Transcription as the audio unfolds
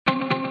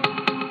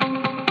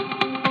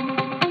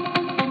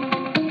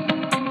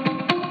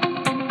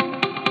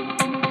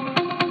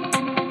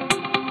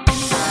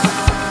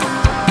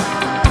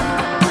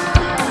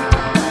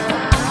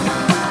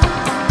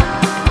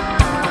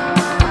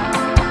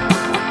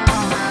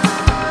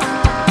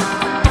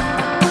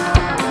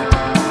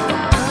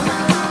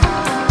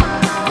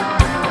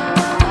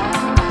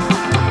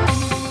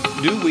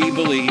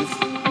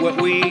what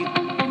we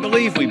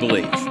believe we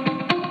believe.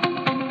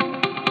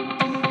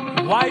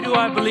 Why do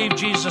I believe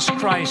Jesus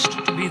Christ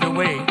to be the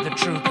way, the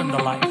truth, and the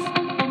life?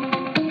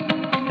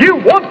 You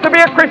want to be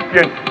a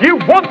Christian. You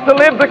want to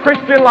live the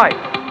Christian life.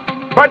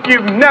 But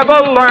you've never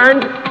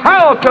learned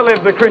how to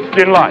live the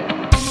Christian life.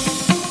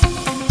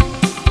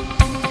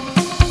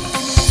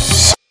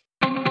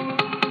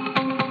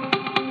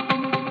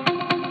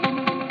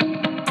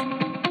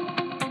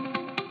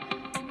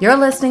 You're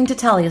listening to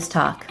Tellius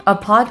Talk, a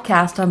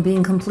podcast on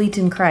being complete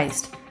in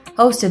Christ,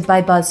 hosted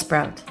by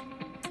Buzzsprout.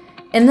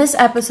 In this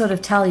episode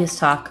of Tellius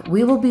Talk,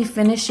 we will be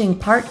finishing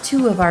part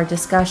 2 of our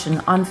discussion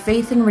on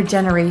faith and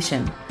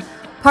regeneration,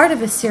 part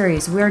of a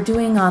series we are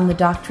doing on the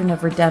doctrine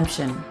of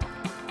redemption.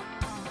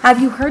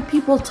 Have you heard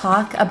people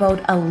talk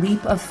about a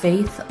leap of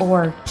faith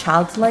or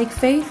childlike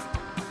faith?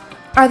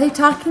 Are they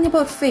talking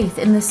about faith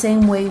in the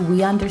same way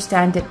we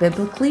understand it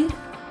biblically?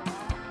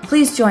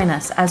 Please join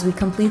us as we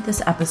complete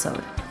this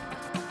episode.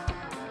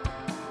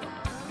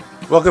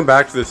 Welcome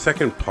back to the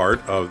second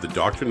part of the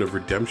Doctrine of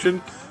Redemption,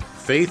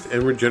 Faith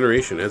and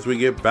Regeneration, as we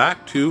get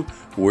back to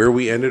where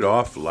we ended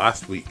off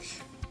last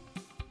week.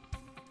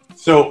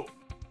 So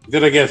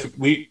then I guess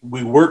we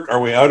work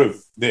our way out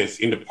of this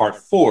into part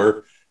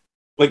 4.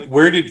 Like,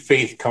 where did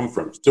faith come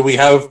from? So we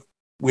have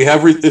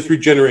this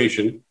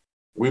regeneration.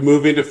 We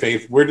move into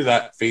faith. Where did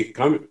that faith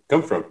come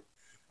from?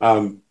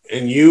 And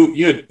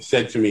you had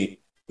said to me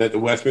that the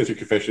Westminster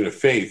Confession of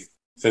Faith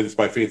says it's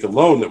by faith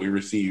alone that we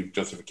receive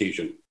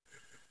justification.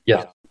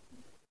 Yeah.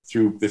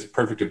 Through this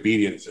perfect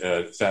obedience,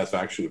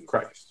 satisfaction of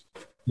Christ.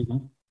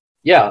 Mm-hmm.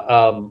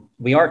 Yeah.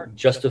 We aren't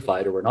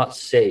justified, or we're not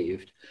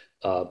saved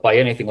by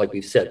anything like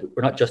we've said.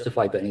 We're not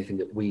justified by anything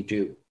that we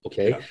do.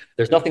 Okay. Yeah.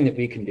 There's nothing that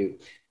we can do.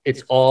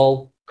 It's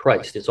all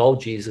Christ. It's all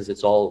Jesus.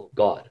 It's all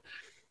God.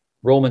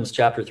 Romans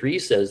chapter 3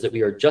 says that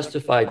we are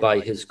justified by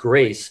his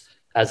grace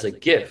as a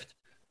gift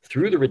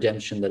through the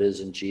redemption that is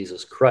in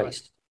Jesus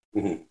Christ.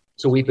 Mm-hmm.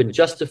 So we've been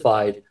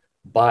justified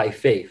by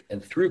faith,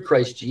 and through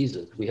Christ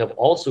Jesus, we have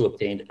also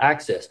obtained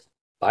access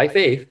by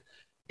faith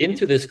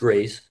into this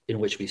grace in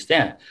which we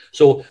stand.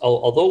 So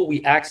although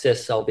we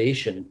access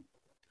salvation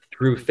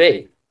through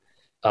faith,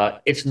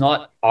 it's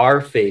not our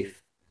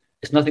faith.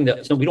 It's nothing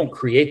we don't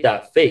create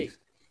that faith.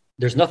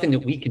 There's nothing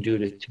that we can do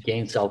to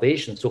gain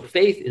salvation. So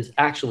faith is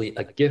actually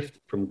a gift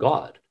from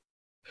God.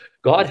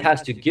 God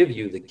has to give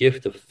you the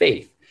gift of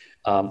faith.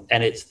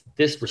 And it's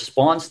this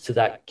response to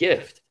that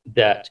gift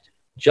that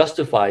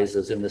justifies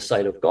us in the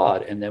sight of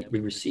God, and then we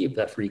receive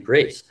that free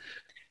grace.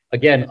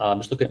 Again, I'm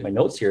just looking at my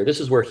notes here.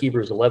 This is where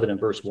Hebrews 11 and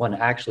verse 1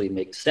 actually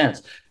makes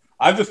sense.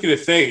 I was just going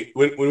to say,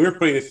 when we were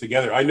putting this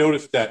together, I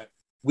noticed that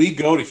we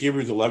go to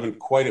Hebrews 11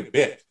 quite a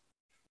bit,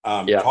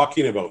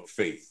 talking about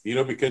faith,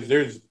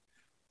 because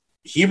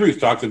Hebrews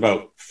talks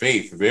about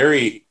faith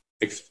very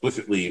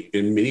explicitly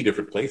in many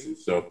different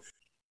places. So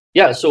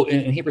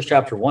in Hebrews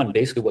chapter 1,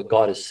 basically what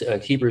God is,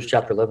 Hebrews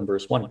chapter 11,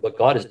 verse 1, what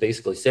God is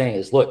basically saying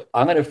is, look,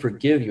 I'm going to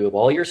forgive you of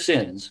all your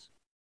sins,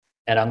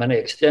 and I'm going to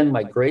extend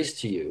my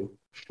grace to you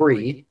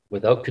free,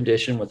 without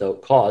condition,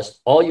 without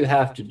cost. All you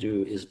have to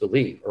do is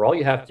believe, or all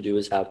you have to do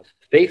is have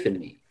faith in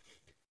me.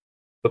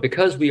 But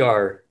because we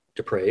are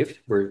depraved,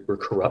 we're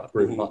corrupt,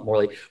 we're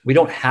morally, we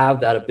don't have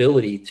that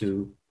ability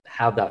to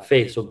have that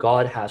faith. So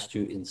God has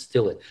to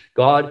instill it.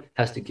 God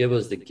has to give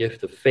us the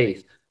gift of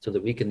faith, so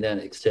that we can then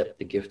accept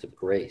the gift of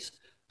grace.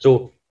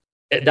 So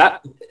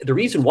that the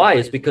reason why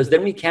is because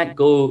then we can't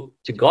go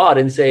to God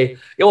and say,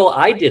 well,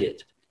 I did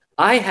it.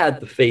 I had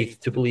the faith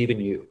to believe in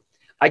you.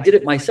 I did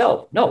it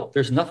myself. No,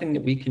 there's nothing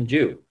that we can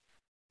do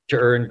to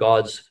earn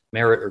God's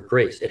merit or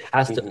grace. It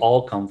has to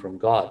all come from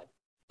God.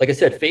 Like I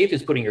said, faith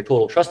is putting your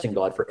total trust in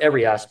God for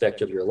every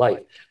aspect of your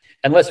life.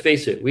 And let's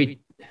face it,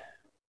 we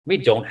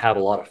don't have a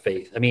lot of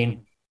faith. I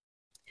mean,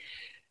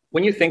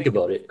 when you think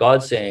about it,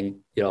 God's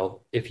saying,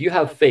 if you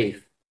have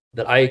faith,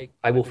 that I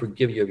will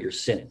forgive you of your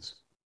sins,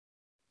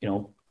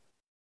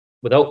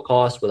 without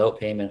cost, without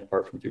payment,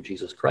 apart from through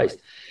Jesus Christ.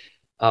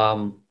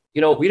 We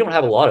don't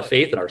have a lot of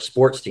faith in our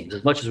sports teams,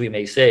 as much as we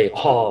may say,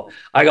 oh,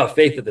 I got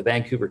faith that the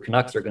Vancouver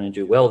Canucks are going to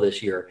do well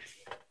this year.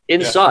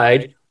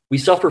 Inside, we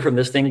suffer from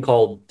this thing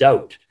called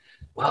doubt.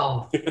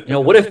 Well,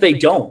 what if they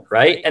don't,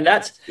 right? And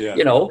that's,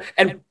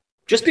 and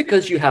just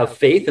because you have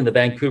faith in the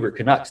Vancouver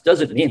Canucks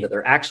doesn't mean that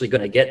they're actually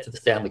going to get to the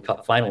Stanley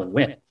Cup final and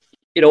win.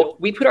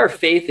 We put our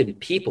faith in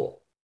people,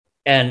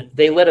 and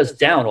they let us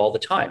down all the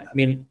time. I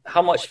mean,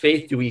 how much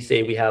faith do we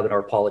say we have in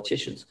our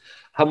politicians?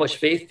 How much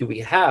faith do we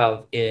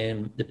have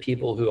in the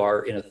people who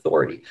are in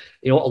authority?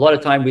 A lot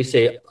of time we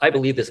say, I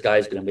believe this guy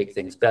is going to make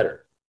things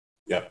better.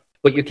 Yeah.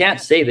 But you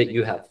can't say that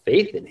you have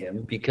faith in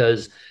him,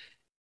 because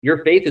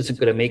your faith isn't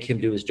going to make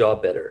him do his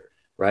job better,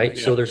 right?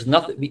 Yeah. So there's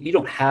nothing, you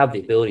don't have the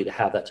ability to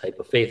have that type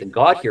of faith. And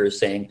God here is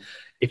saying,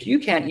 if you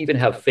can't even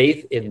have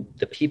faith in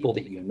the people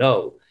that you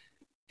know,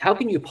 how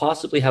can you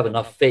possibly have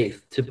enough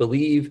faith to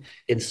believe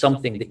in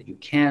something that you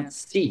can't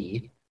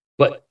see,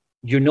 but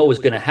is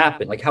going to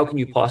happen? Like, how can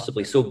you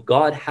possibly? So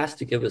God has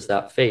to give us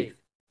that faith.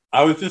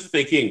 I was just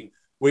thinking,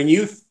 when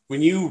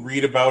you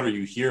read about or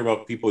you hear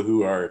about people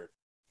who are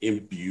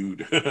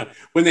imbued,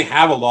 when they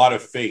have a lot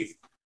of faith,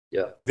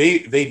 Yeah.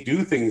 They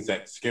do things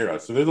that scare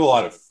us. So there's a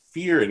lot of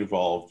fear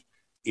involved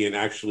in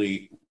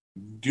actually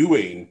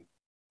doing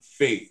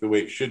faith the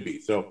way it should be.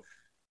 So,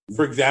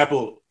 for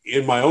example,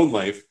 in my own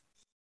life,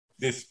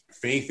 this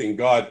faith in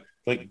God,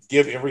 like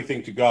give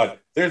everything to God,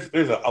 there's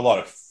a lot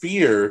of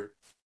fear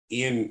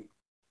in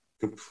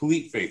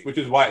complete faith, which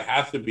is why it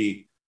has to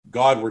be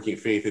God working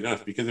faith in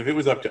us. Because if it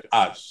was up to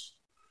us,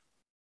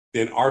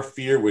 then our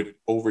fear would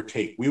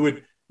overtake. We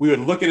would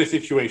look at a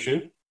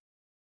situation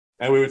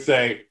and we would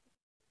say,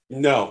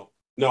 no,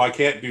 I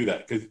can't do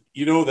that, because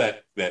you know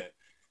that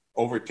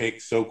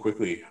overtakes so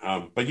quickly.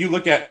 But you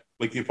look at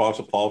like the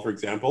Apostle Paul, for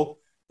example,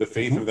 the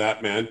faith of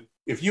that man.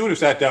 If you would have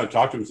sat down and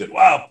talked to him and said,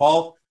 wow,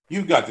 Paul,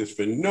 you've got this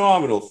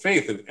phenomenal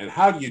faith, and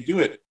how do you do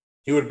it?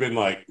 He would have been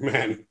like,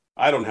 man,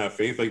 I don't have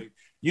faith. Like,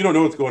 you don't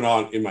know what's going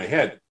on in my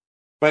head.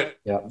 But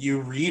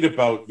you read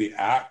about the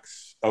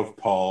acts of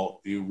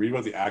Paul, you read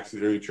about the acts of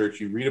the early church,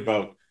 you read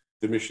about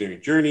the missionary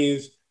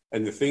journeys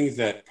and the things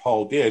that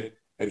Paul did,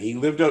 and he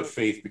lived out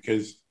faith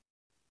because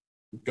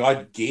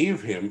God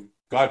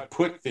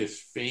put this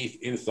faith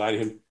inside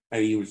him,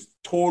 and he was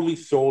totally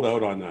sold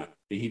out on that.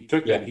 He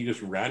took that and he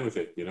just ran with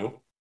it, you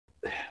know?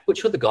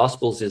 Which of the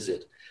Gospels is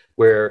it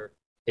where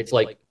it's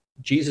like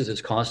Jesus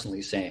is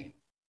constantly saying,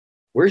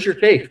 where's your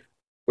faith?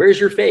 Where's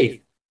your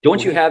faith?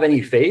 Don't you have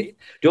any faith?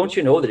 Don't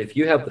you know that if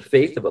you have the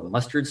faith of a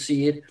mustard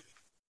seed,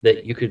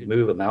 that you could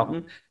move a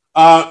mountain?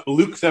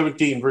 Luke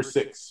 17, verse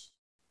 6.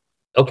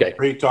 Okay.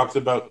 Where he talks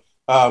about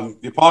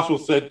the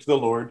apostles said to the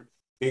Lord,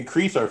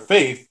 increase our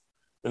faith.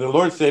 And the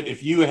Lord said,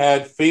 if you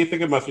had faith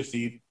like a mustard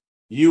seed,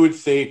 you would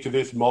say to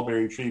this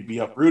mulberry tree, be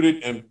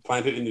uprooted and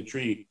planted in the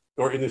tree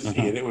or in the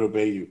sea, and it would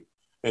obey you.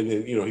 And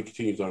then, he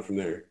continues on from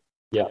there.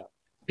 Yeah.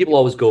 People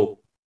always go,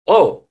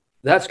 oh,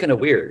 that's kind of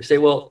weird. You say,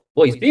 well,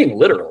 he's being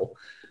literal,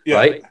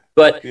 right?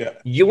 But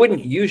you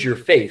wouldn't use your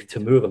faith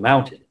to move a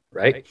mountain,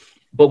 right?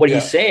 But what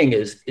he's saying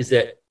is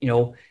that,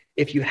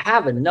 if you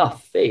have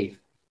enough faith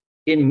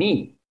in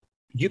me,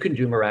 you can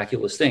do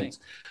miraculous things.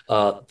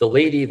 The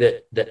lady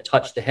that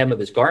touched the hem of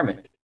his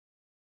garment,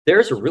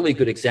 there's a really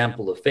good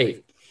example of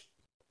faith.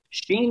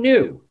 She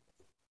knew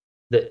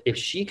that if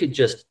she could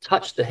just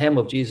touch the hem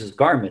of Jesus'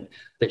 garment,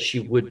 that she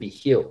would be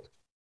healed.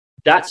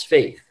 That's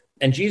faith.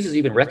 And Jesus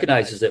even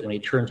recognizes that when he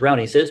turns around,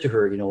 he says to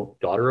her,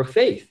 daughter of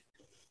faith.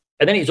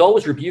 And then he's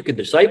always rebuking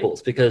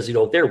disciples because,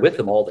 they're with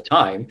him all the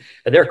time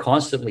and they're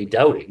constantly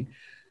doubting,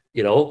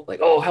 like,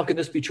 oh, how can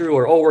this be true?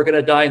 Or, oh, we're going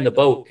to die in the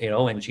boat,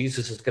 and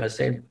Jesus is going to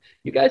say,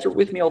 you guys are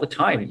with me all the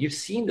time. You've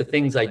seen the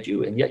things I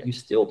do, and yet you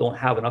still don't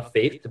have enough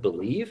faith to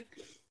believe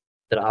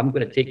that I'm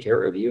going to take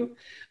care of you.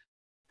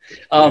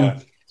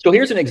 So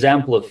here's an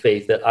example of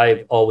faith that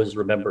I've always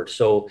remembered.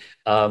 So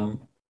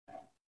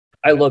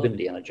I love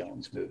Indiana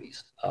Jones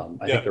movies.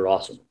 I think they're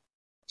awesome.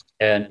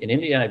 And in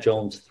Indiana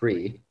Jones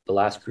 3, The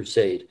Last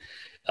Crusade,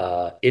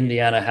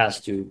 Indiana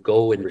has to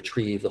go and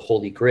retrieve the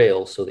Holy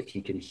Grail so that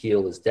he can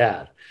heal his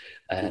dad.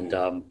 And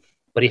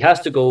but he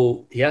has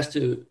to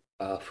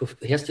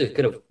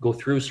kind of go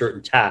through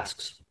certain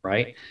tasks,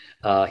 right?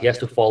 He has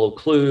to follow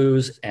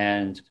clues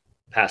and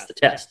pass the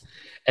test.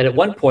 And at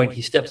one point,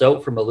 he steps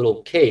out from a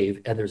little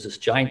cave, and there's this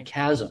giant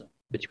chasm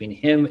between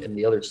him and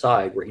the other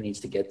side where he needs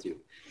to get to.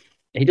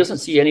 And he doesn't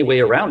see any way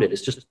around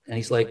it. And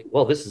he's like,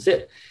 well, this is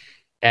it.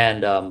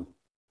 And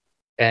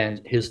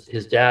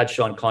his dad,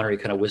 Sean Connery,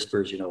 kind of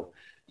whispers,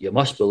 you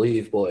must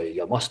believe, boy,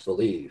 you must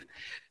believe.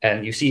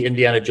 And you see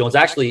Indiana Jones.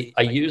 Actually,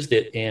 I used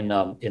it in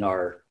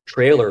our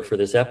trailer for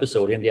this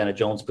episode. Indiana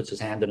Jones puts his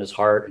hand on his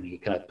heart, and he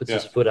kind of puts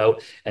his foot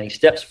out, and he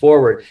steps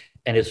forward,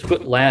 and his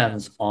foot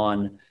lands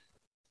on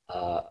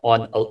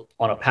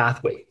a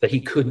pathway that he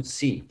couldn't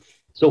see.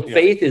 So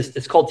faith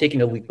it's called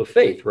taking a leap of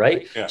faith,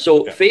 right?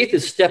 Faith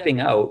is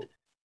stepping out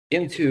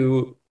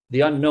into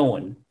the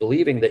unknown,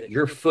 believing that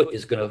your foot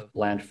is going to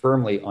land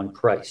firmly on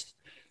Christ.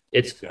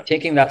 It's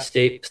taking that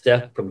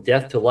step from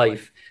death to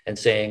life and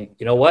saying,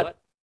 you know what?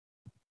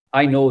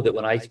 I know that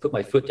when I put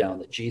my foot down,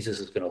 that Jesus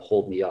is going to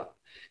hold me up.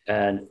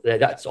 And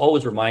that's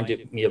always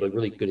reminded me of a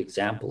really good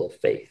example of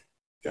faith,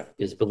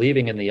 is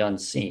believing in the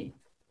unseen.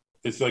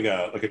 It's like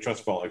a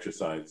trust fall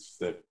exercise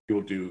that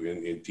people do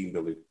in team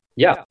building.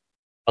 Yeah.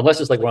 Unless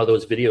it's like one of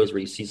those videos where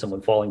you see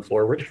someone falling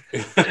forward.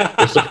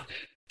 They're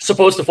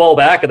supposed to fall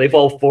back and they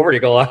fall forward. You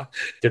go, oh,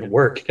 didn't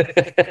work.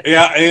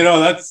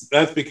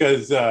 That's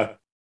because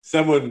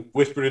someone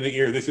whispered in the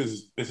ear, this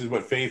is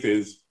what faith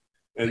is.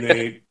 And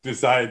they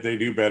decide they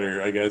do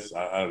better, I guess.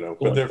 I don't know.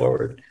 But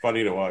they're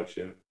funny to watch.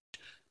 Yeah.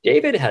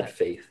 David had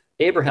faith.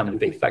 Abraham had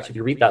faith. In fact, if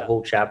you read that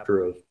whole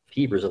chapter of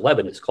Hebrews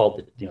 11, it's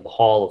called the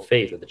Hall of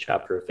Faith, or the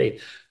chapter of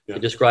faith.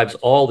 It describes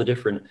all the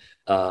different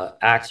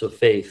acts of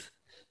faith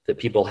that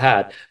people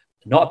had,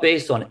 not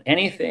based on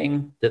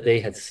anything that they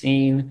had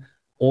seen,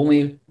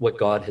 only what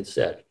God had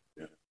said.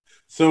 Yeah.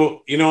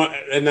 So,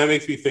 and that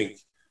makes me think,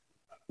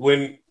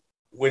 when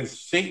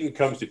Satan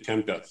comes to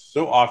tempt us,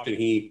 so often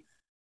he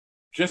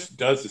just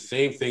does the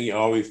same thing he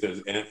always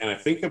does. And I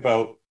think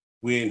about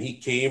when he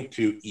came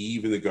to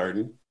Eve in the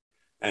garden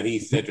and he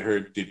said to her,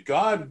 did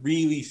God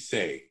really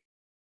say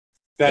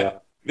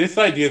that this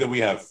idea that we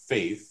have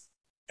faith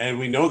And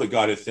we know that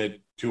God has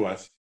said to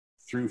us,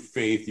 through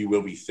faith, you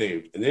will be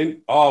saved. And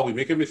then, we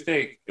make a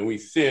mistake and we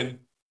sin.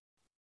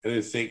 And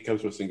then Satan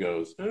comes to us and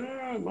goes,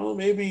 well,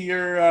 maybe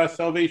your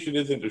salvation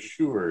isn't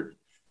assured.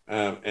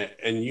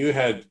 And you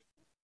had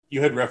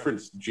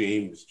referenced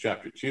James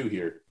chapter 2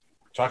 here,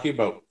 talking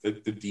about the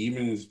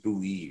demons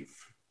believe.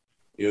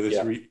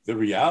 The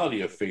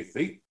reality of faith.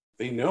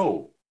 They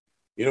know.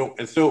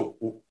 And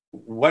so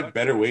what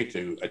better way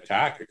to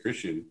attack a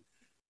Christian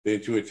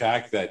than to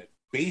attack that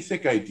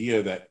basic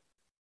idea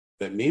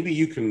that maybe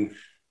you can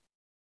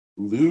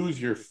lose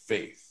your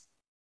faith.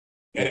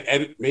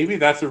 And maybe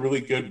that's a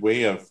really good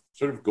way of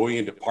sort of going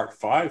into part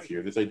 5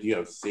 here, this idea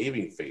of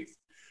saving faith.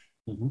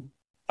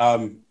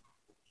 Mm-hmm.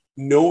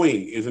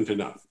 Knowing isn't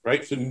enough,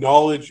 right? So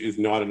knowledge is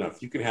not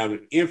enough. You can have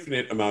an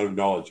infinite amount of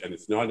knowledge and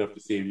it's not enough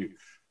to save you.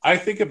 I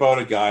think about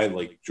a guy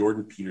like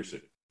Jordan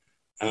Peterson,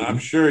 and I'm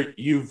sure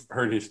you've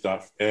heard his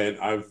stuff, and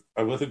I've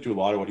listened to a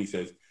lot of what he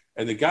says,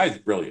 and the guy's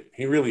brilliant.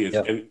 He really is.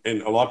 Yeah.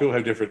 And a lot of people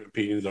have different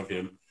opinions of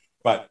him,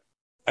 but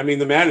I mean,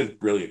 the man is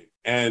brilliant.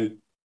 And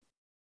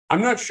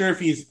I'm not sure if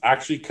he's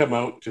actually come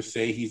out to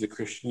say he's a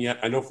Christian yet.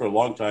 I know for a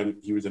long time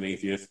he was an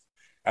atheist.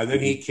 And then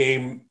he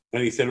came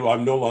and he said, well,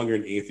 I'm no longer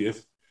an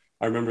atheist.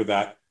 I remember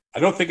that. I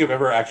don't think I've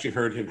ever actually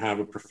heard him have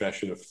a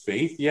profession of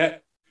faith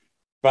yet.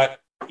 But,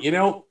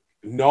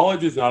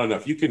 knowledge is not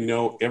enough. You can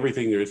know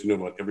everything there is to know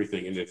about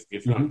everything, and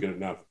it's not good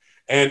enough.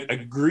 And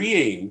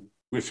agreeing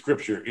with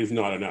Scripture is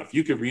not enough.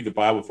 You could read the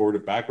Bible forward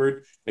and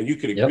backward, and you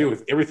could agree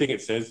with everything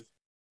it says.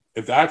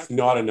 If that's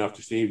not enough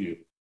to save you,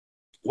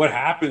 what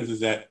happens is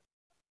that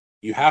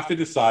you have to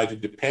decide to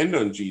depend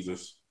on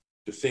Jesus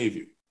to save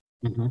you.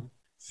 Mm-hmm.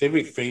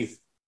 Saving faith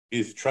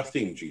is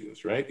trusting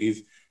Jesus, right?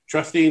 Is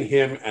trusting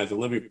him as a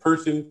living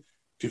person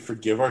to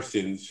forgive our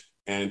sins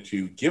and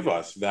to give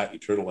us that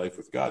eternal life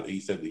with God that he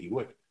said that he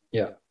would.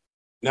 Yeah.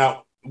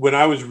 Now, when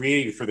I was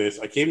reading for this,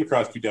 I came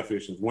across 2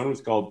 definitions. One was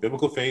called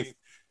biblical faith.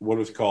 One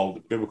was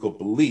called biblical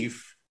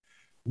belief.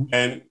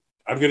 And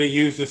I'm going to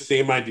use the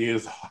same idea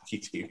as the hockey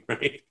team,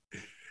 right?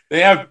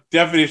 They have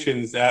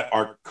definitions that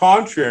are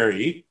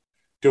contrary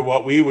to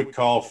what we would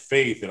call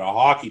faith in a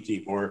hockey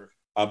team or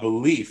a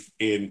belief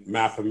in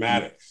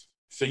mathematics.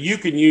 So you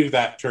can use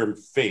that term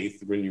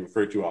faith when you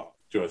refer to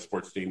a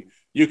sports team.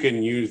 You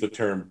can use the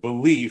term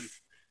belief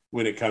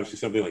when it comes to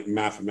something like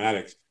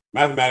mathematics.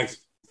 Mathematics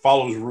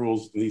follows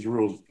rules, and these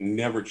rules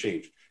never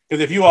change.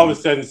 Because if you all of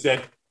a sudden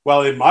said,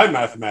 well, in my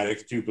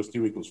mathematics, 2 +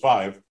 2 =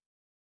 5,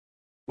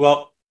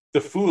 well,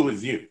 the fool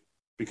is you,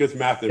 because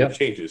math never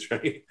changes,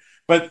 right?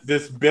 But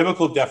this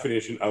biblical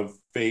definition of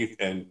faith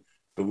and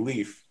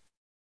belief,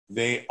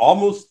 they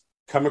almost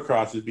come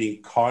across as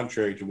being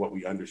contrary to what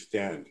we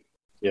understand.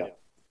 Yeah.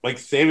 Like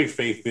saving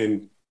faith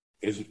then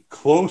is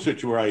closer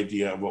to our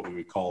idea of what we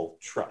would call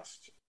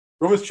trust.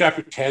 Romans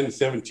chapter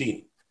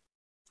 10:17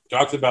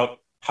 talks about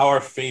how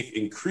our faith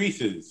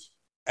increases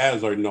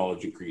as our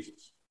knowledge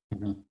increases.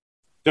 Mm-hmm.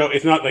 So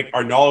it's not like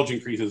our knowledge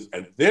increases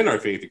and then our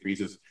faith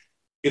increases.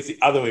 It's the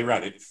other way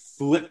around. It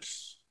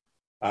flips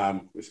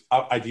this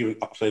idea of an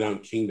upside down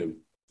kingdom.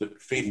 The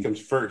faith comes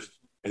first,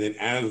 and then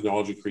as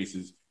knowledge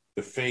increases,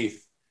 the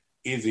faith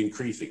is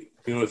increasing.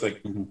 It's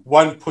like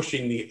one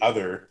pushing the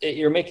other.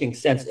 You're making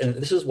sense, and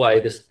this is why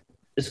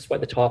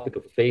the topic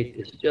of faith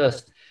is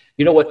just,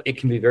 it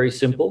can be very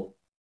simple,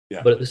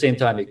 but at the same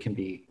time it can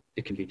be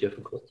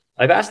difficult.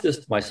 I've asked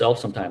this myself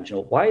sometimes.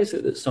 Why is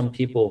it that some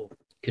people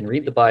can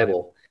read the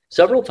Bible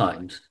several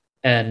times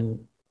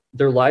and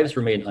their lives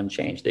remain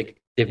unchanged?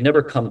 They've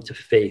never come to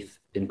faith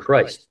in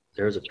Christ.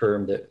 There's a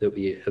term that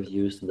we have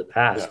used in the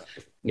past.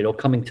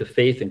 Coming to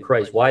faith in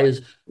Christ. Why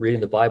is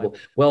reading the Bible?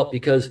 Well,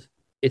 because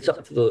it's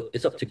up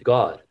to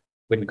God.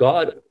 When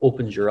God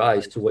opens your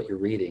eyes to what you're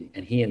reading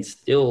and he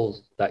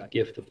instills that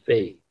gift of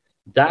faith,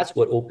 that's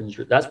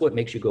what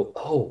makes you go,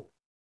 oh,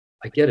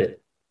 I get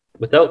it.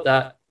 Without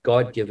that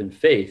God-given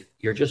faith,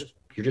 you're just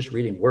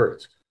reading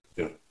words.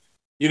 Yeah.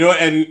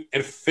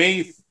 And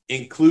faith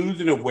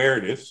includes an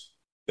awareness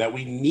that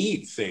we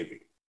need saving.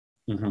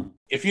 Mm-hmm.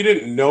 If you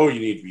didn't know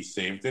you need to be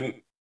saved,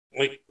 then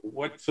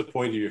what's the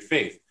point of your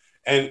faith?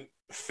 And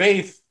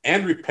faith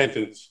and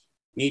repentance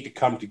need to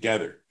come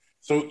together.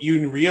 So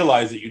you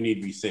realize that you need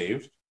to be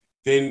saved.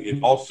 Then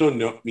it also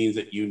means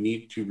that you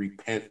need to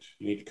repent.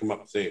 You need to come up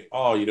and say,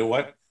 oh, you know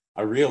what?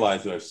 I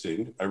realize that I've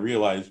sinned. I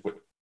realize what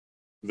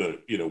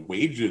the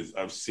wages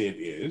of sin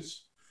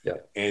is. Yeah.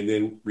 And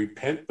then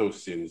repent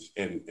those sins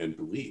and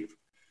believe.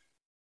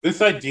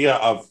 This idea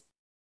of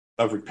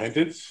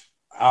repentance,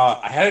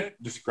 I had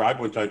it described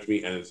one time to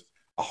me as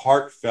a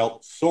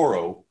heartfelt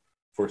sorrow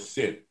for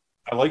sin.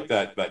 I like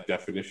that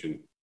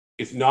definition.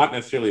 It's not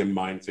necessarily a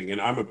mind thing, and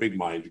I'm a big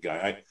mind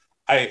guy.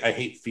 I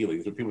hate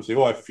feelings. When people say,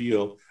 oh, I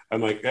feel,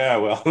 I'm like, yeah,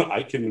 well,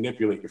 I can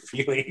manipulate your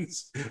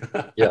feelings.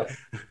 Yeah.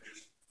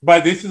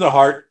 But this is a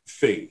heart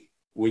thing.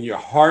 When your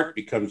heart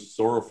becomes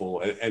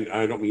sorrowful, and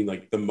I don't mean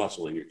like the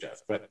muscle in your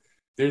chest, but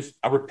there's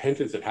a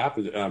repentance that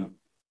happens.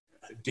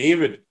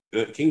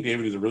 King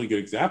David is a really good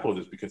example of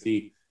this because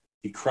he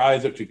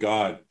cries out to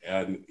God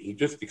and he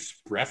just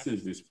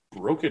expresses this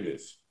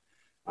brokenness.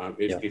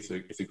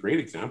 It's a great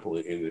example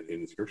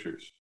in the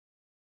scriptures.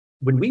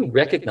 When we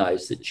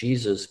recognize that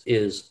Jesus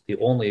is the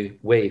only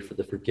way for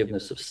the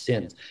forgiveness of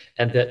sins,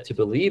 and that to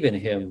believe in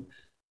him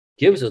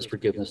gives us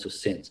forgiveness of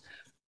sins,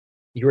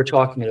 you were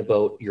talking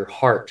about your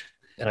heart,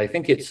 and I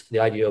think it's the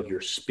idea of your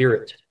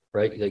spirit,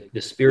 right? Like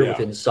the spirit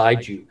within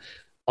inside you.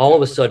 All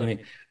of a sudden,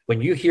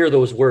 when you hear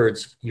those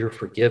words, you're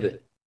forgiven.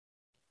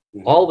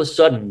 Mm-hmm. All of a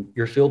sudden,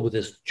 you're filled with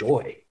this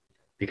joy,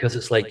 because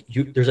it's like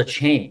there's a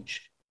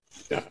change.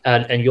 Yeah.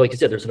 And you, like you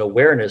said, there's an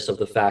awareness of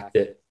the fact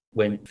that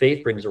when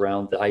faith brings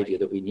around the idea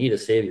that we need a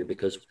savior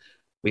because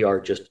we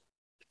are just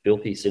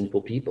filthy,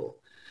 sinful people.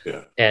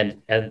 Yeah.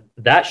 And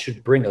that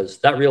should bring us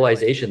that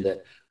realization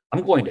that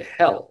I'm going to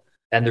hell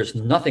and there's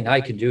nothing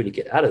I can do to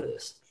get out of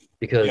this,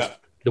 because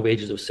the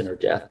wages of sin are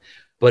death.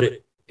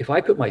 But if I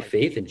put my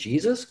faith in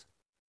Jesus,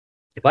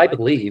 if I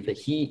believe that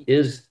he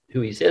is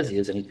who he says he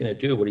is and he's going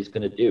to do what he's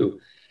going to do,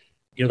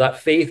 that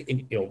faith,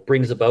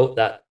 brings about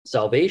that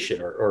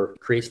salvation or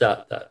creates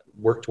that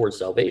work towards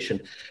salvation.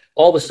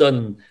 All of a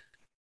sudden,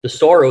 the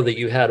sorrow that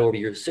you had over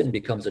your sin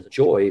becomes a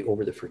joy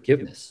over the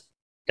forgiveness.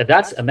 And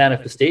that's a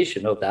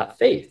manifestation of that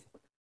faith.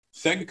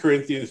 2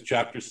 Corinthians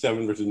chapter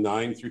 7, verses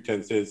 9 through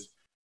 10 says,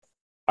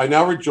 I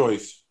now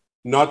rejoice,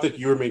 not that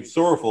you were made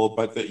sorrowful,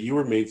 but that you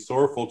were made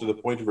sorrowful to the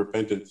point of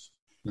repentance.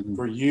 Mm-hmm.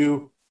 For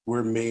you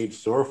were made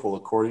sorrowful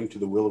according to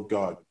the will of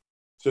God,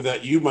 so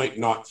that you might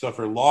not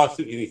suffer loss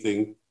in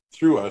anything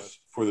through us.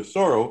 For the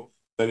sorrow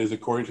that is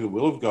according to the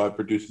will of God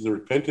produces a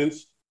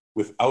repentance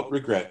without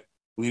regret,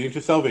 leading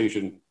to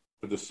salvation,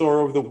 but the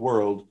sorrow of the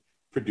world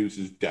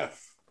produces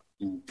death.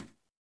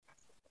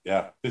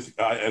 Yeah, this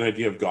an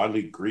idea of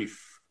godly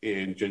grief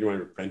in genuine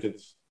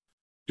repentance.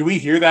 Do we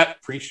hear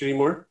that preached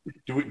anymore?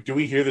 Do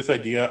we hear this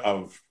idea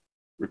of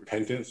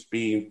repentance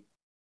being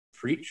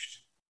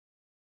preached?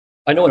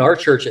 I know in our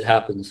church it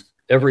happens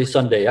every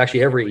Sunday.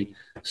 Actually, every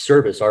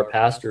service, our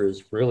pastor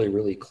is really,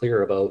 really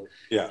clear about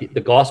the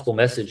gospel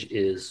message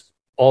is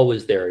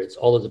always there. It's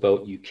always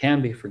about you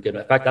can be forgiven.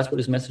 In fact, that's what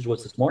his message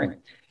was this morning.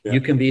 Yeah.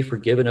 You can be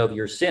forgiven of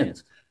your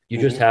sins. You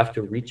just have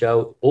to reach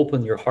out,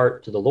 open your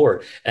heart to the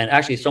Lord. And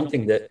actually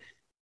something that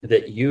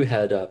you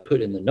had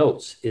put in the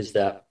notes is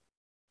that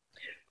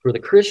for the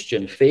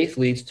Christian, faith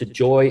leads to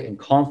joy and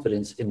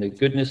confidence in the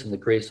goodness and the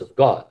grace of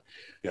God,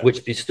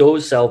 which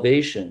bestows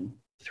salvation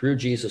through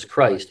Jesus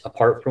Christ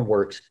apart from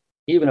works,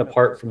 even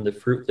apart from the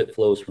fruit that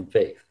flows from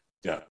faith.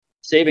 Yeah.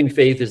 Saving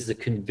faith is the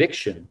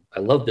conviction. I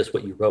love this,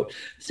 what you wrote.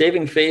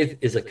 Saving faith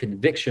is a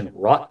conviction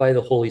wrought by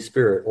the Holy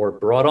Spirit or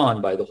brought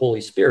on by the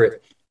Holy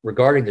Spirit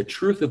regarding the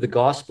truth of the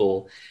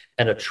gospel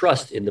and a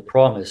trust in the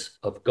promise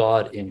of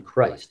God in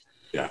Christ.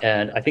 Yeah.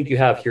 And I think you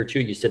have here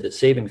too, you said that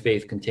saving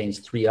faith contains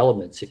three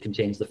elements. It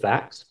contains the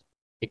facts,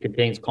 it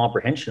contains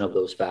comprehension of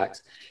those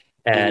facts,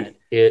 and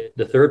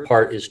the third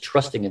part is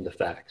trusting in the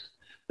facts.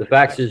 The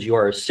facts is you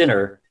are a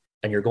sinner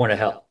and you're going to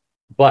hell,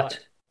 but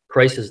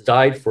Christ has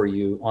died for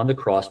you on the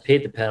cross,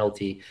 paid the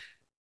penalty,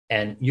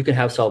 and you can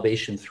have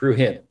salvation through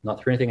him,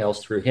 not through anything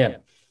else, through him.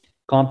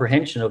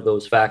 Comprehension of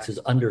those facts is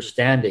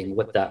understanding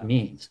what that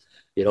means.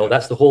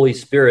 That's the Holy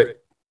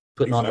Spirit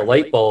putting on the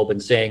light bulb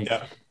and saying,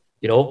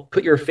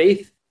 put your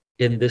faith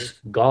in this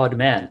God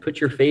man,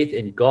 put your faith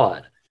in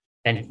God,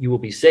 and you will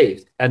be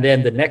saved. And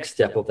then the next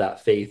step of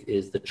that faith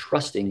is the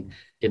trusting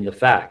in the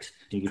facts.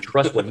 You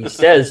trust what he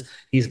says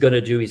he's going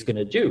to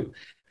do.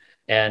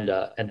 And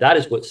that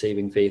is what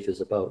saving faith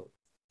is about.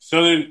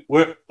 So then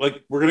we're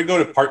going to go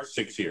to part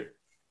 6 here.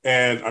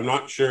 And I'm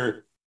not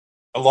sure,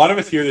 a lot of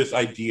us hear this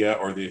idea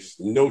or this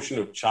notion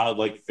of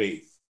childlike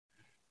faith,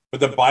 but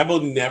the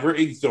Bible never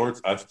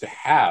exhorts us to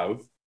have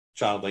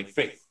childlike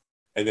faith.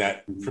 And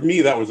that, for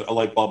me, that was a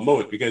light bulb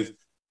moment, because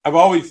I've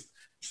always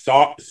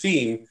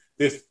seen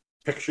this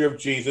picture of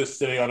Jesus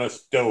sitting on a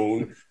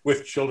stone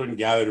with children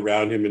gathered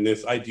around him, and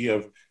this idea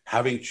of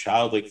having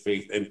childlike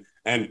faith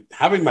and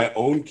having my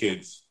own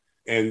kids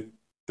and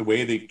the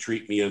way they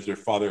treat me as their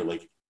father,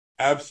 like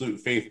absolute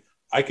faith.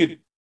 I could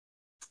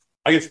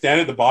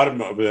stand at the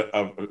bottom of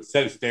a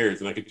set of stairs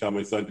and I could tell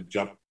my son to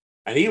jump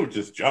and he would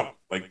just jump.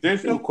 Like,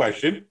 there's no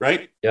question,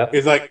 right? Yeah.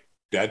 It's like,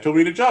 Dad told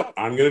me to jump,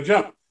 I'm going to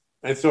jump.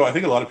 And so I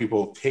think a lot of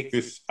people take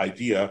this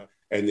idea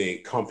and they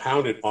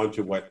compound it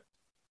onto what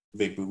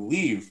they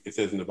believe it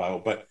says in the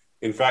Bible. But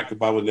in fact, the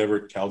Bible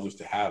never tells us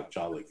to have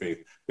childlike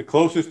faith. The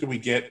closest that we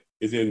get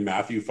is in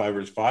Matthew 5,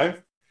 verse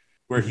 5,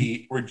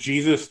 where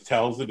Jesus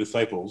tells the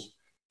disciples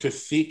to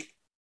seek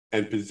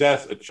and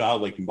possess a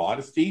childlike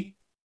modesty.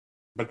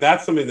 But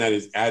that's something that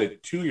is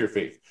added to your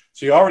faith.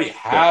 So you already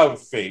have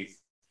faith,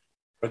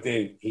 but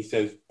then he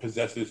says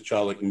possess this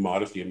childlike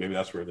modesty, and maybe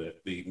that's where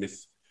the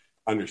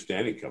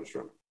misunderstanding comes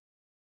from.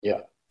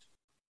 Yeah.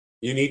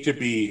 You need to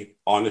be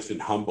honest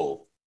and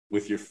humble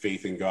with your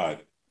faith in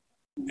God.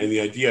 And the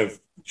idea of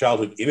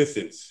childhood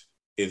innocence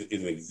is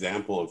an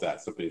example of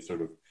that. Something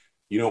sort of,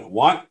 you don't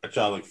want a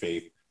childlike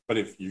faith, but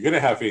if you're going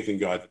to have faith in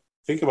God,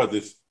 think about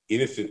this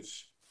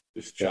innocence,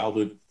 this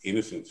childhood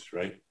innocence,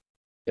 right?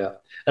 Yeah.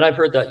 And I've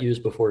heard that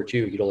used before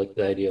too. Like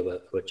the idea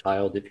of a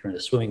child, if you're in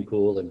a swimming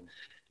pool and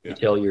you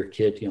tell your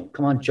kid,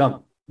 come on,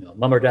 jump.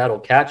 Mom or dad will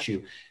catch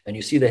you and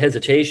you see the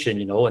hesitation,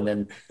 and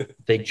then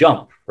they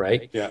jump,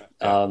 right? Yeah.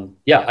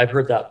 I've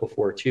heard that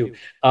before too.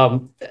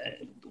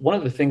 One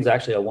of the things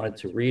actually I wanted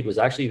to read was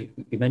actually,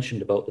 we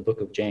mentioned about the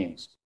book of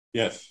James.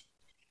 Yes.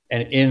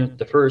 And in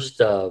the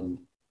first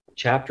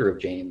chapter of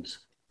James,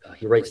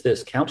 he writes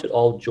this: "Count it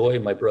all joy,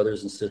 my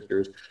brothers and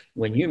sisters,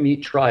 when you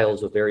meet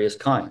trials of various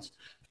kinds.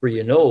 For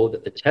you know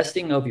that the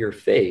testing of your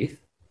faith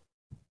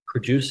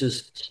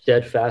produces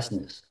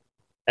steadfastness.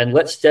 And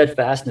let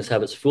steadfastness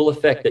have its full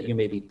effect, that you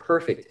may be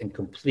perfect and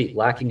complete,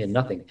 lacking in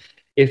nothing.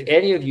 If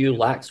any of you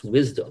lacks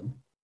wisdom,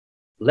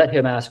 let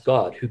him ask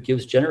God, who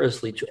gives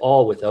generously to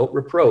all without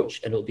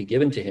reproach, and it will be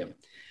given to him.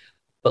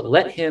 But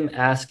let him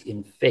ask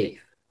in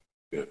faith,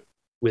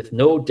 with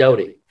no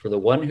doubting. For the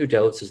one who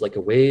doubts is like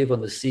a wave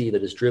on the sea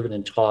that is driven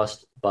and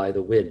tossed by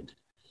the wind.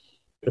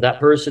 For that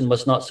person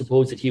must not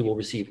suppose that he will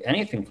receive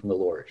anything from the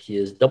Lord. He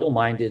is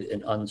double-minded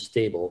and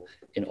unstable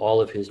in all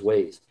of his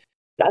ways."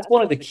 That's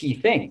one of the key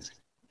things.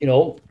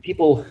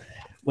 People,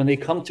 when they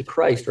come to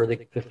Christ or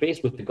they're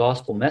faced with the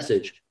gospel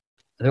message,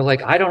 they're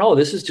like, I don't know,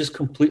 this is just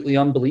completely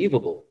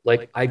unbelievable.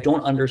 Like, I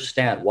don't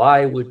understand.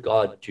 Why would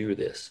God do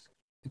this?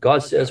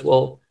 God says,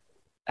 well,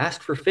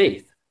 ask for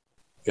faith.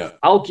 Yeah.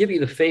 I'll give you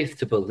the faith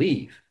to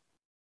believe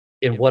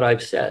in what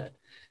I've said.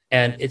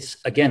 And it's,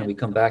 again, we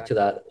come back to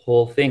that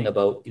whole thing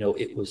about,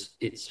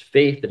 it's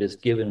faith that is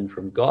given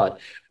from God.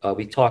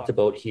 We talked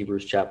about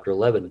Hebrews chapter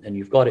 11, and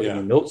you've got it in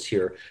the notes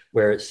here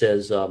where it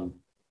says,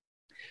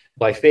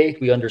 by faith,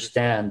 we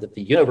understand that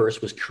the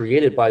universe was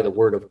created by the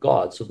word of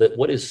God, so that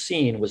what is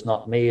seen was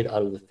not made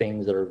out of the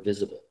things that are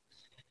visible.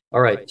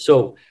 All right,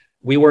 so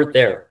we weren't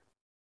there.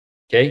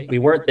 Okay, we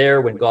weren't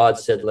there when God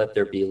said, let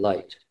there be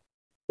light.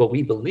 But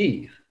we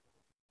believe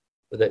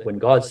that when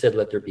God said,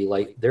 let there be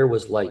light, there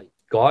was light.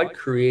 God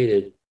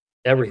created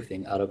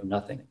everything out of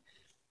nothing.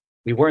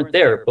 We weren't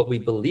there, but we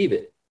believe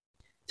it.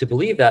 To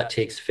believe that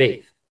takes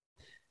faith.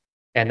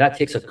 And that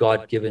takes a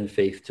God-given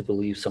faith to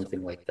believe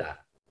something like that.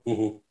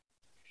 Mm-hmm.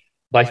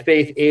 By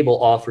faith,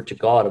 Abel offered to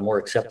God a more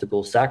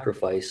acceptable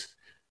sacrifice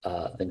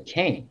than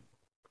Cain.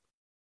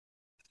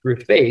 Through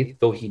faith,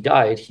 though he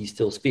died, he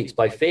still speaks.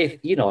 By faith,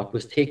 Enoch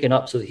was taken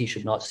up so that he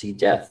should not see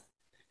death.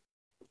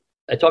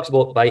 It talks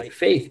about by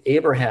faith,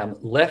 Abraham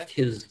left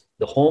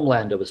the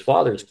homeland of his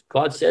fathers.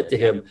 God said to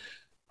him,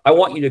 I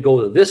want you to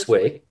go this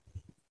way,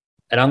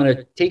 and I'm going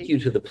to take you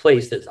to the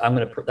place that's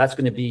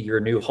going to be your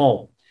new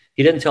home.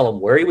 He didn't tell him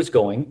where he was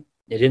going.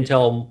 He didn't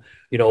tell him,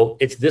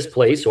 it's this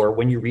place, or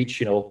when you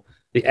reach,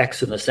 the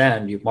X in the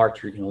sand, you've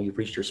marked you've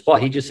reached your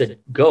spot. He just said,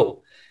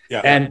 go.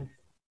 Yeah. And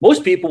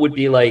most people would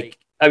be like,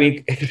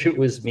 if it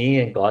was me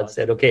and God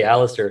said, okay,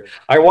 Alistair,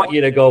 I want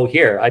you to go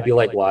here, I'd be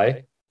like,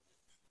 why?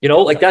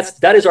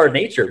 That is our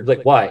nature.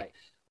 Like, why?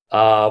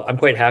 I'm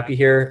quite happy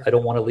here. I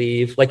don't want to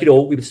leave. We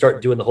would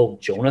start doing the whole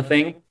Jonah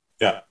thing.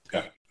 Yeah.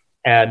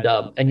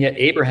 And yet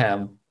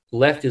Abraham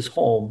left his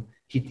home.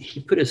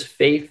 He put his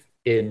faith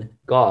in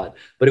God,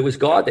 but it was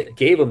God that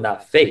gave him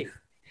that faith.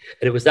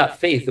 And it was that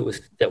faith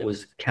that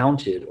was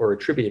counted or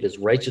attributed as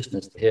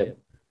righteousness to him.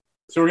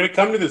 So we're going to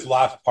come to this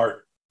last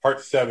part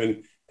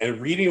 7, and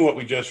reading what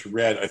we just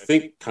read, I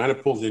think kind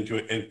of pulls into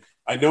it. And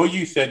I know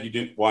you said you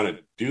didn't want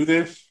to do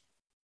this,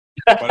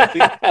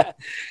 but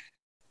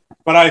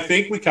I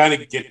think we kind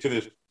of get to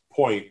this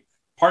point.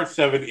 Part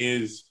 7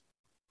 is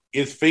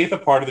faith a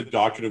part of the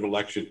doctrine of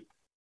election?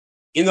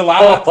 In the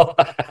last...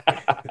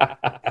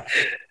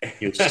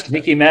 You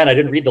sneaky man, I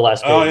didn't read the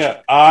last page. Oh,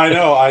 yeah. I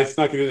know. I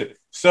snuck it in.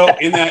 So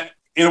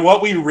in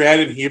what we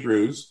read in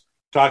Hebrews,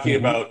 talking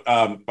about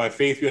by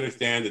faith we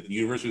understand that the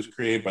universe was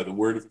created by the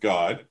word of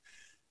God.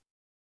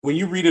 When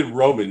you read in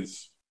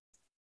Romans,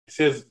 it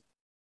says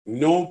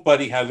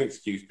nobody has an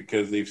excuse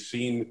because they've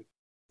seen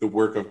the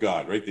work of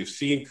God, right? They've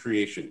seen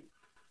creation.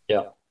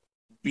 Yeah.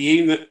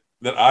 Being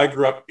that I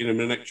grew up in a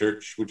Mennonite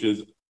church, which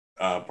is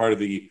part of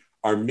the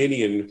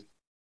Arminian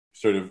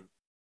sort of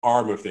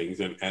arm of things,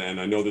 and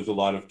I know there's a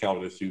lot of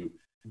Calvinists who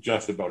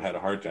just about had a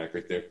heart attack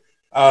right there.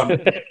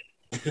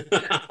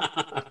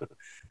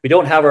 We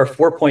don't have our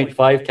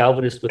 4.5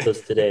 Calvinists with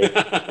us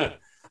today.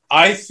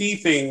 I see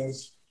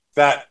things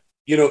that,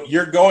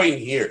 you're going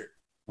here.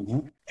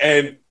 Mm-hmm.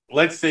 And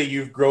let's say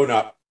you've grown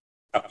up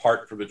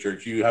apart from the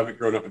church. You haven't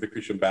grown up with a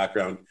Christian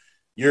background.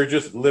 You're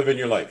just living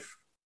your life.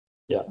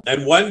 Yeah.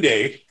 And one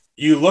day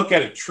you look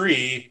at a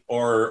tree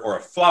or a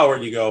flower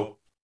and you go,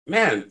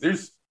 man,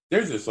 there's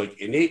this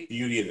innate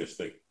beauty in this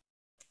thing.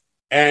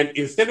 And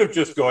instead of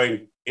just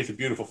going, it's a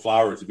beautiful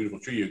flower, it's a beautiful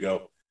tree, you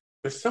go,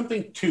 there's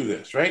something to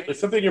this, right? There's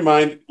something in your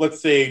mind,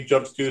 let's say,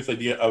 jumps to this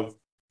idea of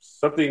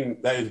something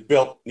that is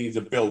built needs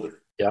a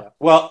builder. Yeah.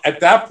 Well, at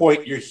that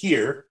point, you're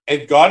here,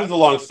 and God is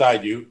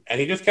alongside you, and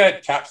he just kind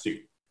of taps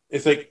you.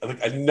 It's like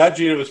a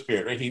nudging of the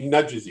Spirit, right? He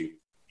nudges you.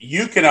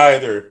 You can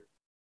either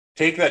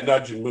take that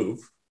nudge and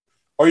move,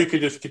 or you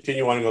could just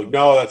continue on and go,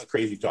 no, that's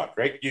crazy talk,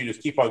 right? You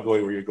just keep on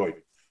going where you're going.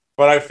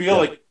 But I feel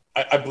like,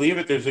 I believe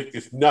that there's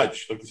this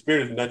nudge, the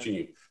Spirit is nudging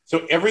you.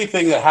 So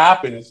everything that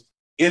happens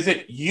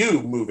isn't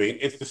you moving,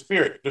 it's the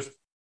Spirit just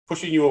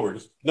pushing you over,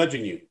 just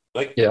nudging you,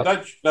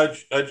 nudge.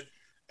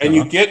 And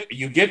you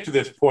get to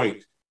this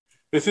point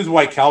This is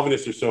why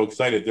Calvinists are so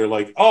excited. They're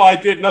like, oh, I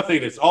did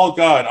nothing. It's all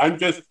God. I'm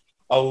just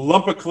a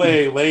lump of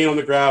clay laying on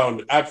the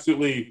ground,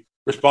 absolutely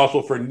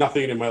responsible for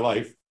nothing in my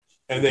life.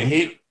 And they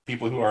hate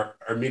people who are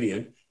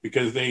Arminian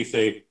because they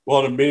say, well,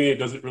 an Arminian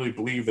doesn't really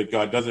believe that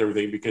God does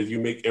everything because you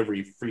make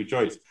every free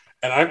choice.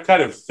 And I'm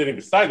kind of sitting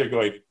beside there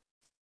going,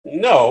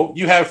 no,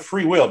 you have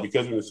free will,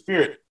 because when the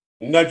Spirit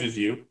nudges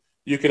you,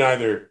 you can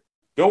either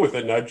go with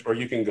a nudge or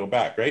you can go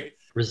back, right?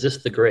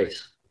 Resist the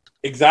grace.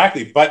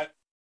 Exactly. But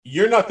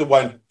you're not the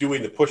one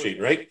doing the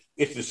pushing, right?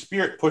 It's the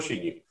Spirit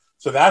pushing you.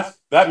 So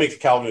that makes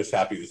Calvinists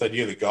happy, this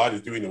idea that God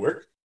is doing the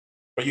work,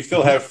 but you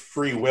still have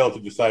free will to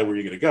decide where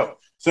you're going to go.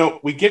 So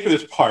we get to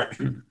this part,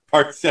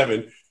 part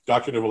 7,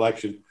 Doctrine of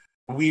Election.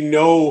 We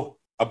know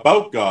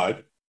about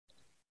God,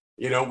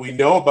 we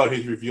know about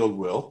his revealed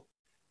will,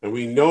 and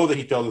we know that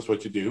he tells us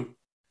what to do,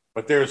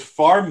 but there's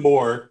far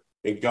more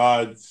in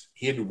God's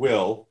hidden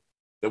will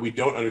that we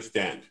don't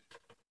understand.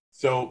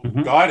 So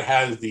God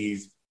has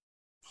these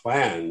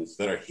plans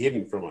that are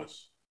hidden from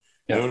us.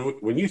 Yeah. And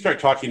when you start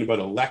talking about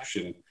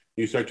election,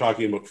 you start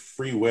talking about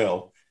free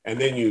will, and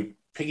then you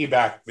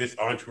piggyback this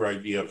onto our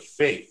idea of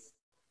faith.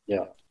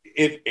 Yeah,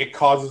 it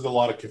causes a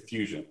lot of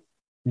confusion.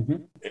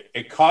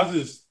 It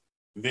causes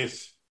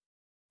this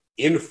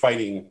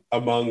infighting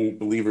among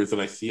believers that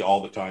I see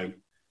all the time,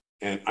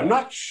 and I'm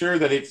not sure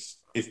that it's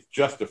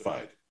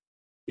justified.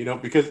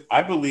 Because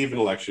I believe in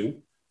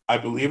election, I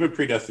believe in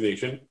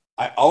predestination,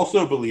 I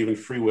also believe in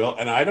free will,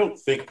 and I don't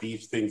think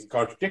these things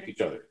contradict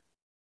each other.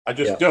 I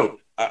just don't.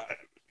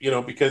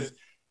 Because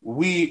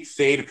we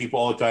say to people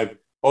all the time,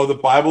 oh, the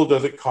Bible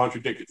doesn't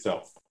contradict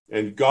itself,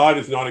 and God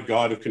is not a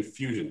God of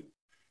confusion.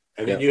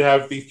 And then you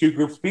have these two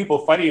groups of people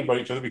fighting about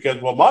each other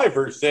because, well, my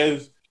verse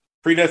says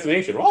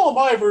predestination. Well,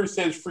 my verse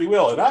says free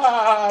will,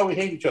 and we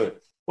hate each other.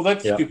 Well,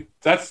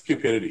 that's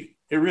stupidity.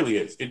 It really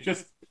is.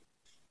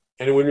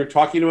 And when you're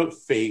talking about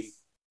faith,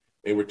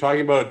 and we're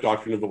talking about a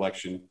doctrine of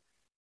election,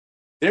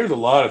 there's a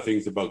lot of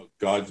things about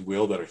God's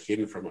will that are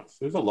hidden from us.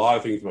 There's a lot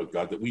of things about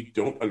God that we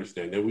don't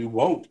understand, and we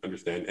won't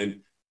understand.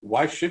 And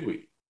why should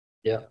we?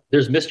 Yeah,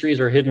 there's mysteries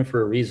are hidden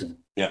for a reason.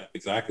 Yeah,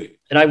 exactly.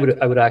 And I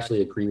would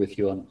actually agree with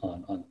you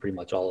on pretty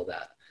much all of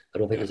that. I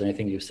don't think there's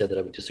anything you've said that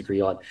I would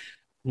disagree on.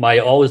 My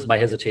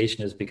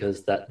hesitation is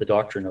because that the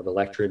doctrine of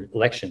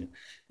election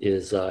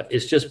is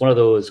just one of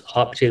those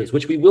hot potatoes,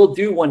 which we will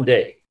do one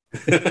day.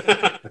 We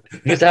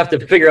just have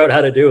to figure out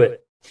how to do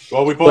it.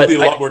 Well, we both need a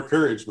lot more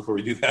courage before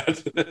we do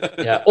that.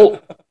 Yeah. Oh,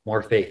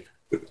 more faith.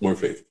 More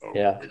faith. Oh.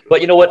 Yeah.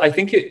 But you know what? I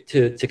think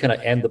to kind of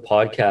end the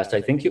podcast,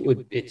 I think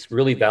it's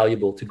really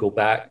valuable to go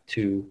back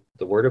to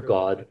the Word of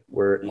God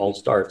where it all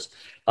starts.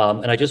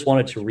 And I just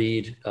wanted to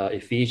read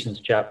Ephesians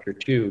chapter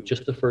 2,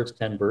 just the first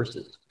 10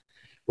 verses,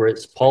 where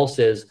Paul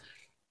says,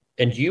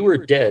 "And you were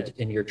dead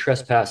in your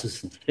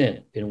trespasses and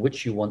sin, in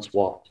which you once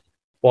walked,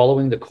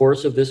 following the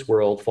course of this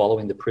world,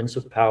 following the prince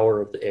of power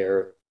of the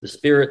air, the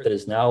spirit that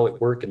is now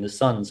at work in the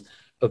sons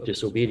of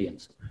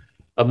disobedience,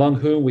 among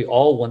whom we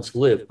all once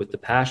lived with the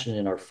passion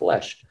in our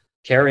flesh,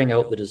 carrying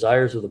out the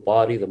desires of the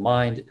body, the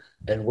mind,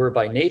 and were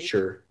by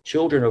nature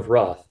children of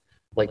wrath,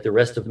 like the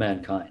rest of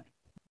mankind."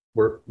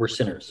 We're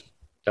sinners.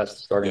 That's the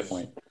starting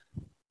point.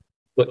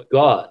 But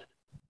God,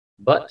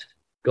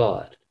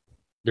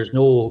 there's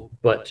no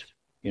but,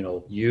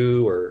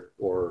 you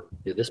or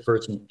this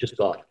person, just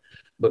God.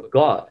 But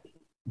God,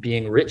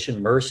 being rich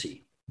in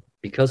mercy,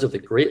 because of the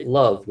great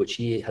love which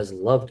he has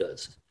loved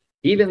us,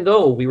 even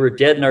though we were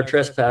dead in our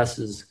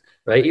trespasses,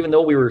 right? Even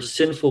though we were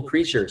sinful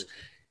creatures,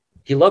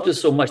 he loved us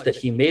so much that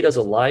he made us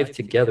alive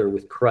together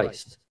with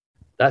Christ.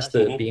 That's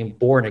the being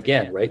born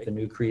again, right? The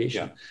new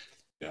creation.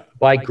 Yeah.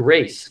 By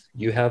grace,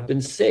 you have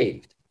been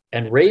saved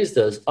and raised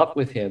us up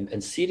with him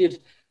and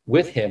seated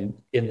with him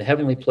in the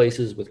heavenly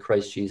places with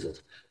Christ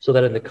Jesus, so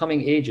that in the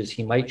coming ages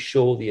he might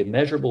show the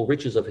immeasurable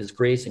riches of his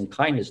grace and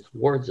kindness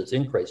towards us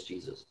in Christ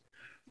Jesus.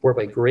 For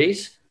by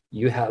grace,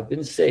 you have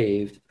been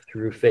saved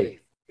through faith.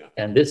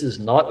 And this is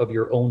not of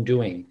your own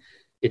doing.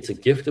 It's a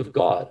gift of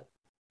God.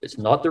 It's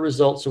not the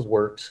results of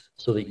works,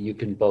 so that you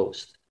can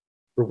boast.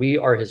 For we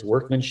are his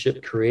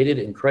workmanship, created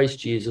in Christ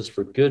Jesus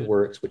for good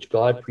works, which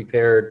God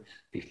prepared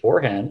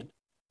beforehand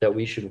that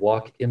we should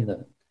walk in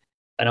them.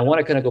 And I want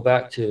to kind of go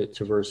back to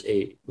verse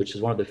 8, which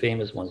is one of the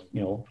famous ones,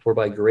 for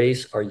by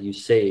grace are you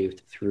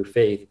saved through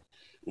faith.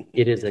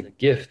 It is a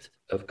gift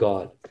of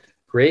God.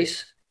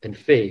 Grace and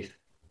faith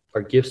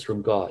are gifts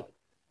from God.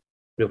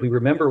 But if we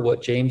remember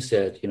what James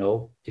said,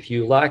 if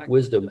you lack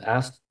wisdom,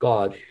 ask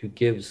God, who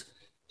gives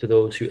to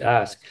those who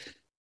ask.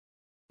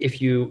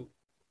 If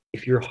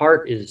your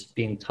heart is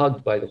being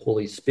tugged by the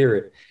Holy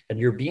Spirit and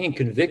you're being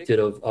convicted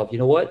of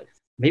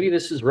maybe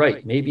this is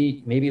right,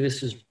 maybe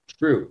this is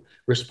true,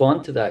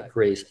 respond to that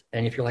grace.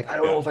 And if you're like, I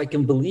don't know if I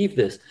can believe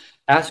this,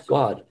 ask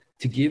God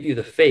to give you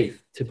the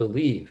faith to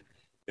believe,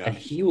 and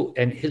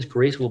his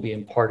grace will be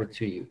imparted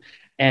to you.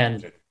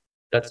 And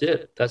that's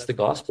it. That's the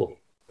gospel.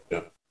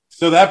 Yeah.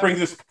 So that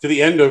brings us to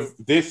the end of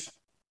this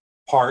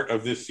part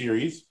of this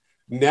series.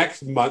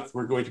 Next month,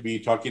 we're going to be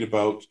talking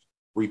about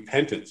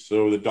repentance.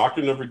 So the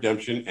doctrine of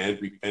redemption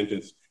and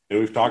repentance. And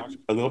we've talked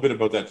a little bit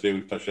about that today.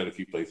 We've touched on a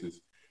few places.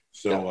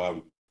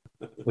 So,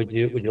 would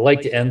you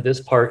like to end this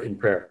part in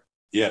prayer?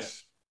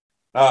 Yes.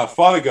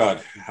 Father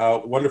God,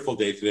 how wonderful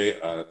day today.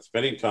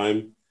 Spending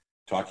time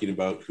talking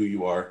about who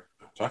you are,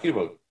 talking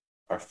about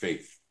our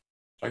faith,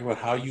 talking about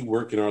how you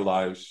work in our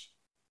lives,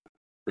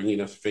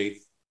 bringing us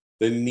faith,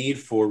 the need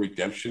for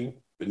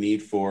redemption, the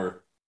need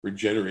for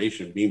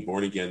regeneration, being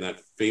born again, that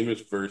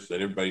famous verse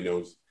that everybody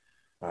knows,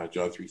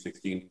 John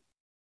 3:16.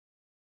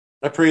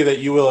 I pray that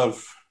you will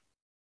have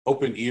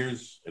open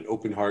ears and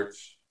open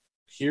hearts,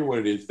 hear what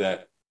it is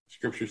that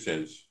Scripture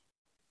says,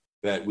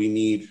 that we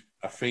need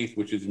a faith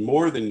which is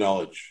more than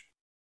knowledge,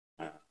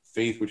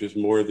 faith which is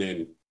more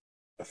than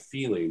a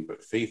feeling,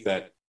 but faith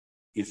that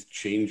is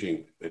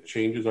changing, that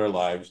changes our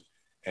lives,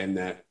 and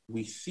that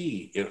we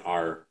see in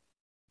our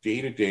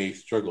day-to-day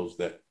struggles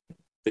that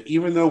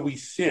even though we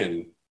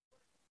sin,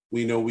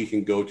 we know we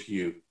can go to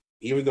you.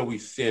 Even though we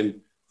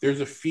sin,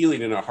 there's a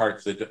feeling in our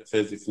hearts that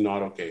says it's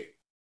not okay.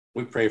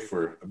 We pray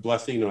for a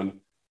blessing on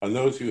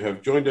those who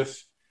have joined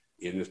us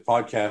in this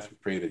podcast. We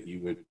pray that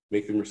you would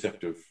make them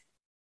receptive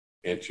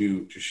and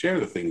to share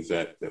the things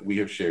that we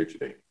have shared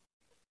today.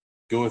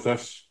 Go with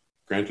us,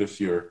 grant us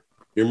your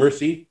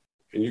mercy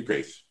and your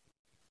grace.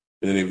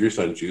 In the name of your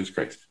Son, Jesus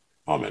Christ.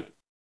 Amen.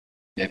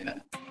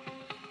 Amen.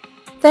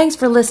 Thanks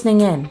for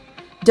listening in.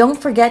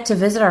 Don't forget to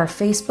visit our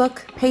Facebook,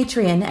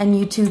 Patreon, and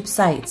YouTube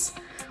sites.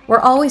 We're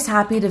always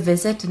happy to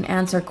visit and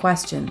answer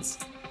questions.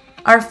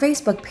 Our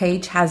Facebook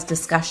page has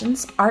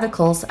discussions,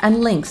 articles,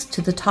 and links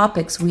to the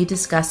topics we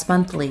discuss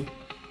monthly.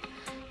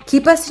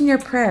 Keep us in your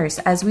prayers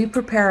as we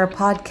prepare a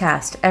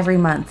podcast every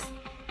month.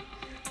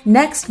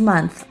 Next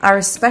month,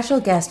 our special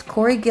guest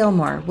Corey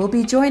Gilmore will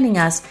be joining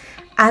us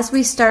as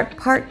we start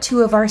part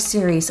 2 of our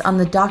series on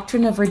the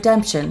doctrine of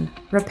redemption,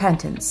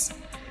 repentance.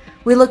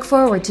 We look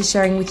forward to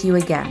sharing with you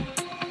again.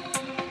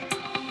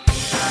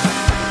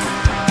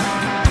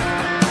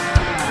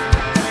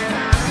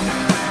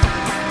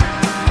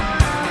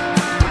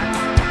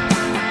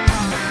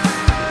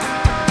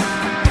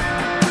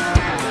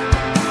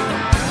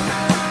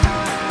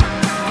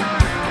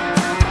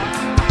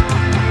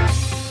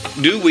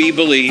 Do we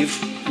believe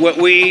what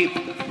we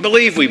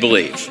believe we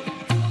believe?